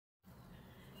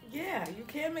Yeah, you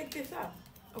can't make this up.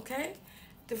 Okay?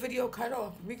 The video cut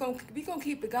off. We gonna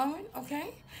keep it going,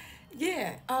 okay?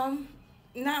 Yeah.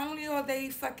 Not only are they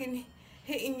fucking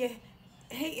hitting you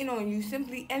hating on you,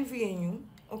 simply envying you,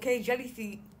 okay,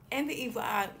 jealousy and the evil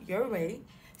eye your way,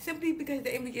 simply because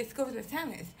they envy your skills and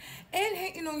talents, and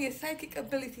hating on your psychic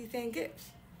abilities and gifts.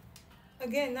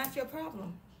 Again, not your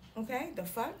problem. Okay? The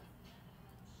fuck?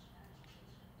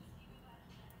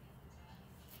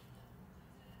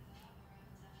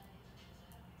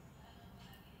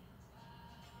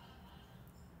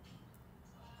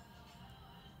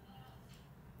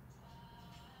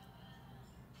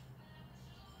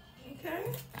 Okay?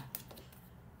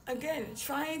 Again,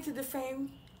 trying to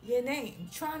defame your name,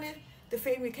 trying to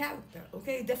defame your character,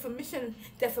 okay?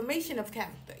 Defamation of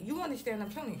character. You understand what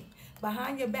I'm telling you.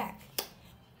 Behind your back,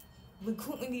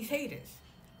 recruiting these haters,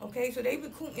 okay? So they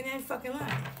recruiting and fucking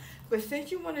lying. But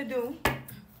since you want to do,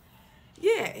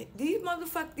 yeah, these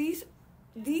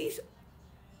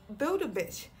build a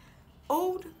bitch,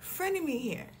 old frenemy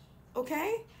here,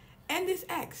 okay? And this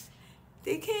ex,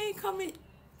 they can't come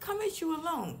at you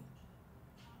alone.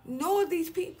 Nor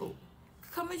these people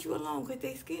come at you alone because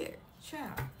they scared.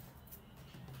 Child.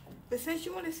 But since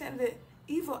you want to send the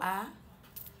evil eye,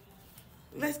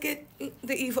 let's get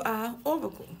the evil eye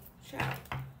oracle. Child.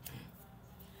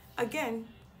 Again,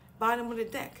 bottom of the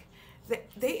deck.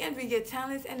 They envy your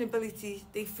talents and abilities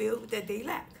they feel that they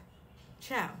lack.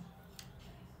 Child.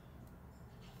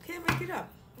 Can't make it up.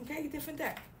 Okay, different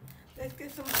deck. Let's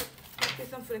get some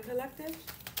for the collective.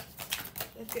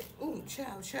 Let's get, ooh,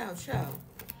 child.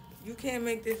 You can't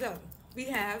make this up. We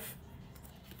have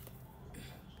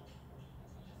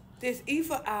this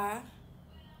evil eye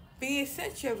being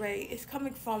sent your way is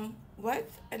coming from what?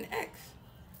 An ex.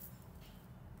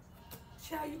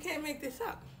 Child, you can't make this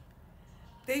up.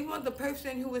 They want the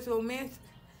person who is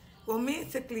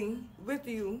romantically with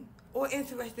you or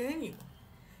interested in you.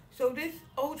 So this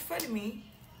old frenemy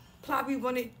probably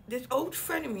wanted, this old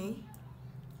frenemy,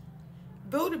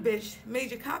 build a bitch,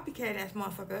 major copycat ass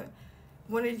motherfucker,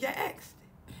 wanted your ex.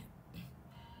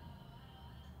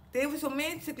 They was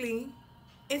romantically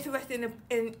interested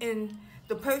in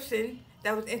the person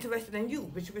that was interested in you,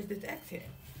 which was this ex here.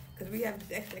 Because we have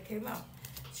this ex that came out.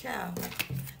 Child.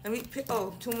 Let me pick,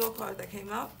 oh, two more cards that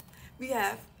came out. We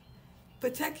have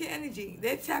protect your energy.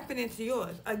 They're tapping into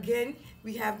yours. Again,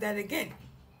 we have that again.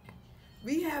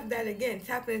 We have that again,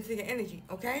 tapping into your energy,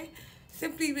 okay?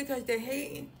 Simply because they're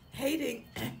hating,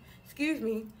 excuse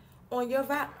me, on your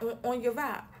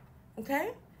vibe,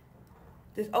 okay?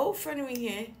 This old friend of me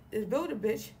here, this builder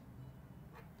bitch,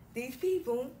 these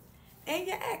people, and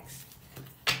your ex.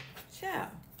 Child.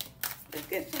 Let's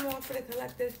get some more for the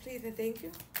collectors, please, and thank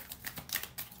you.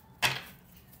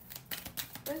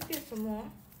 Let's get some more.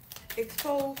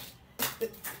 Expose the,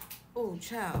 oh,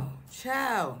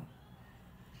 child.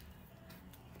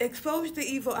 Expose the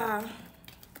evil eye.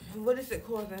 What is it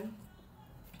causing?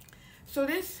 So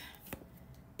this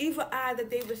evil eye that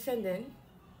they were sending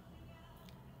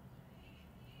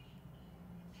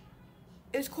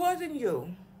is causing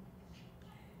you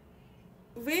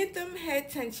random head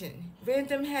tension,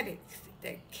 random headaches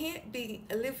that can't be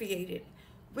alleviated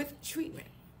with treatment,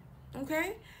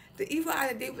 okay? The evil eye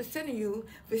that they were sending you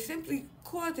was simply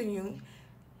causing you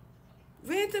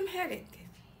random headaches,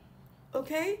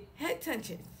 okay? Head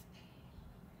tensions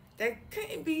that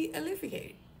couldn't be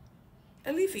alleviated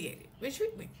with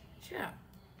treatment, sure,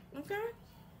 okay?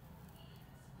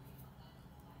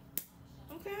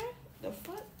 Okay, the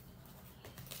fuck?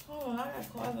 Hold on, I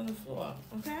got cards on the floor,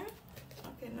 okay?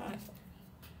 Okay, nice.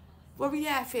 What we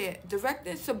have here,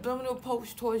 directing subliminal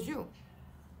posts towards you.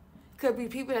 Could be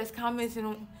people that's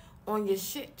commenting on your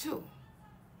shit too.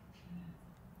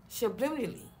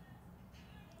 Subliminally.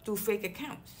 Through fake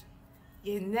accounts.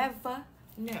 You never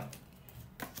know.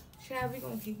 Shall we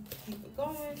gonna keep it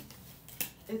going?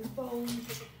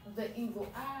 Expose the evil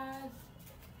eyes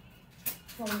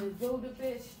from the builder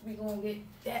bitch. We gonna get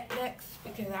that next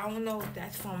because I don't know if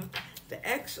that's from the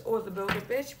ex or the builder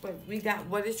bitch, but we got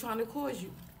what it's trying to cause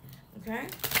you. Okay?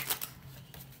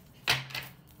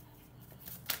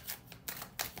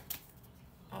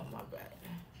 Oh my bad.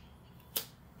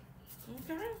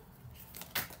 Okay?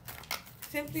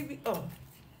 Simply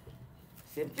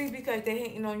because they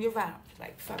hating on your vibes.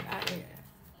 Like, fuck out of here.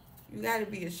 You gotta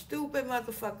be a stupid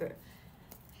motherfucker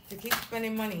to keep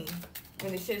spending money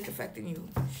when the shit is affecting you.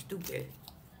 Stupid.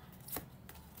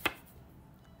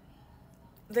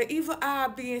 The evil eye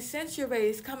being sent your way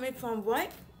is coming from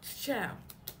what? Child.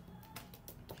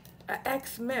 An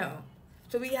ex-male.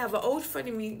 So we have an old friend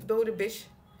of me, builder bitch,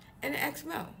 and an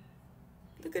ex-male.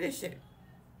 Look at this shit.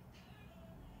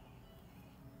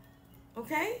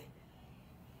 Okay?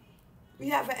 We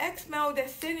have an ex-male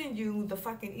that's sending you the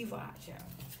fucking evil eye, child.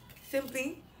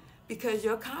 Simply because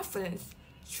your confidence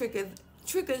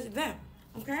triggers them.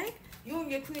 Okay? You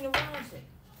and your Queen of Wands shit.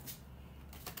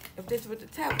 If this was the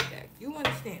Tower deck, you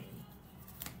understand me.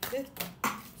 This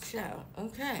child,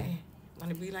 okay.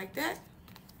 Wanna be like that?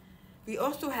 We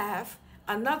also have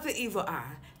another evil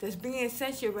eye that's being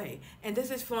sent your way. And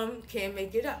this is from, can't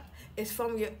make it up. It's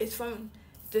from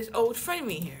this old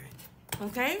frenemy here.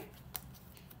 Okay?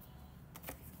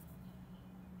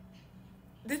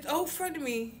 This old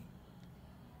frenemy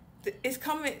is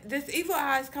coming, this evil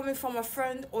eye is coming from a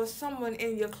friend or someone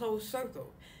in your close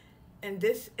circle. And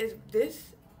this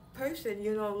person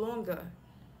you no longer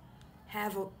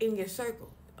have in your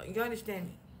circle. You understand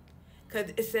me?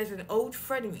 Because it says an old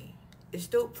frenemy is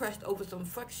still pressed over some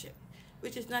fuck shit,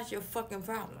 which is not your fucking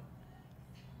problem.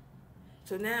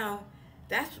 So now,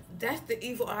 that's the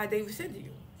evil eye they would send to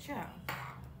you, child.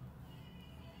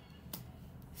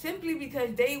 Simply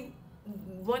because they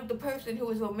want the person who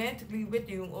is romantically with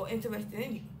you or interested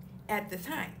in you at the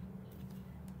time.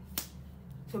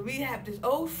 So we have this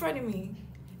old frenemy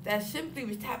that simply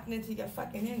was tapping into your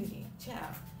fucking energy,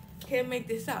 child. Can't make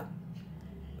this up.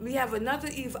 We have another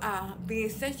evil eye being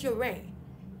sent your way,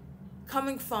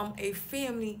 coming from a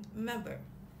family member.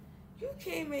 You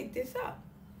can't make this up.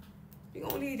 You're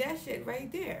gonna leave that shit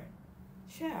right there,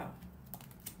 child.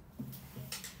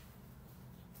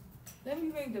 Let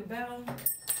me ring the bell. I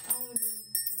don't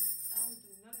do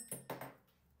none.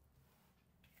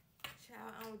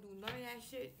 Child, I don't do none of that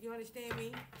shit. You understand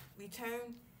me?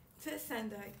 Return to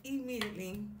sender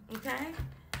immediately, okay?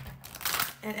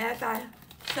 And as I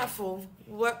shuffle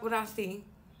what I see,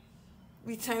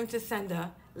 return to sender,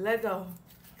 let go,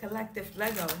 collective,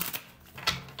 let go.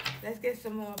 Let's get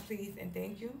some more, please, and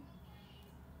thank you.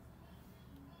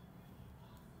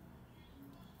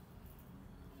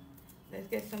 Let's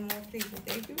get some more, please, and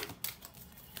thank you.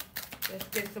 Let's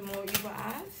get some more evil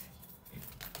eyes.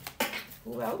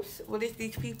 Who else? What is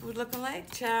these people looking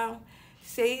like? Child,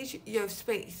 sage your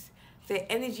space. Their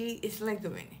energy is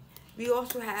lingering. We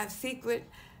also have secretly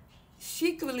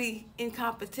in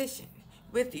competition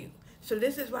with you. So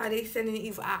this is why they send an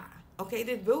evil eye. Okay,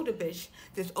 this builder bitch,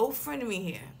 this old frenemy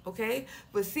here, okay,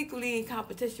 was secretly in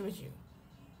competition with you.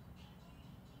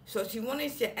 So she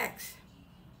wanted your ex,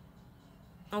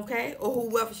 okay, or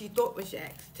whoever she thought was your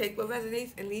ex. Take what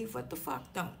resonates and leave what the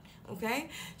fuck don't, okay?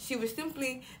 She was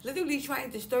simply, literally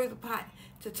trying to stir the pot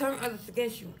to turn others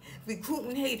against you,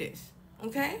 recruiting haters,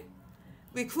 okay?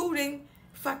 Recruiting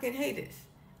fucking haters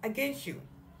against you.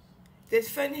 This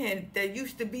friend here that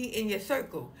used to be in your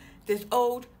circle, this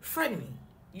old frenemy.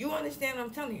 You understand what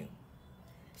I'm telling you?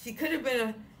 She could have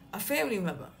been a family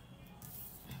member.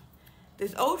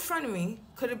 This old frenemy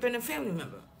could have been a family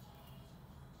member.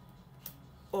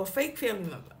 Or a fake family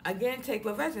member. Again, take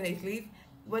what resonates, leave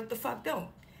what the fuck don't.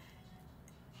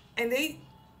 And they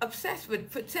obsessed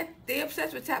with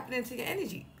tapping into your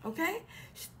energy, okay?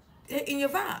 In your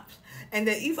vibes. And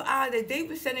the evil eye that they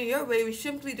were sending your way was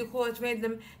simply to cause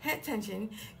random head tension,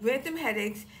 random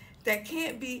headaches that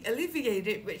can't be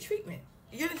alleviated with treatment.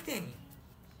 You understand me?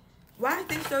 Why did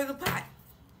they stir the pot?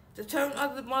 To turn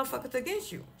other motherfuckers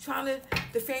against you, trying to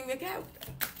defame your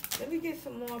character. Let me get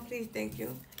some more, please, thank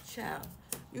you. Child,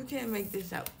 you can't make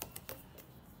this up.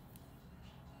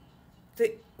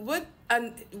 What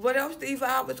else the evil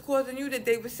eye was causing you that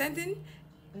they were sending?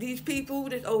 These people,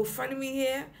 this old frenemy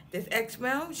here, this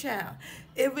ex-male, child,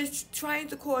 it was trying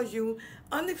to cause you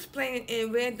unexplained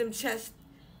and random chest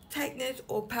tightness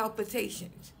or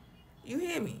palpitations. You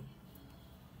hear me?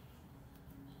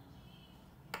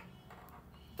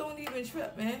 Don't even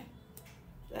trip, man.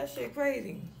 That shit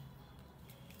crazy.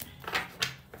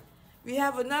 We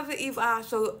have another evil eye.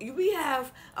 So we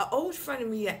have an old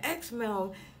frenemy, an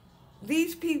ex-male.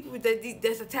 These people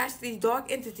that's attached to these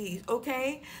dark entities,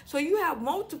 okay? So you have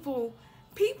multiple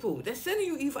people that's sending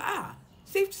you evil eye.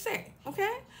 Safe to say,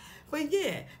 okay? But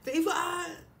yeah, the evil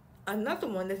eye, another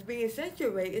one that's being sent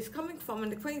your way is coming from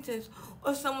an acquaintance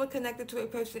or someone connected to a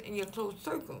person in your close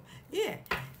circle. Yeah.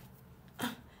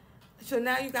 So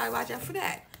now you gotta watch out for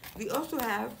that. We also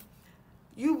have,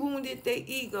 you wounded their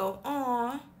ego.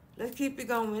 Let's keep it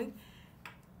going.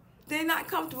 They're not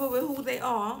comfortable with who they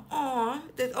are.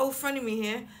 This old frenemy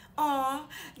here.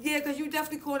 Yeah, because you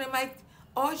definitely called him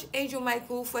Archangel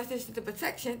Michael for assistance and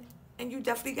protection, and you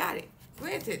definitely got it.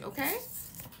 Granted, okay?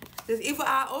 This evil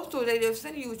eye also that they're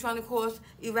sending you trying to cause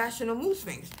irrational mood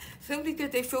swings. Simply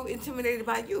because they feel intimidated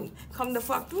by you. Come the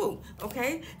fuck through,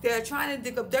 okay? They're trying to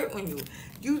dig up dirt on you.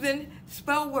 Using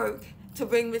spell work to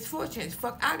bring misfortunes.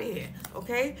 Fuck out of here,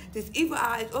 okay? This evil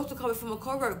eye is also coming from a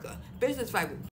co-worker, business rival.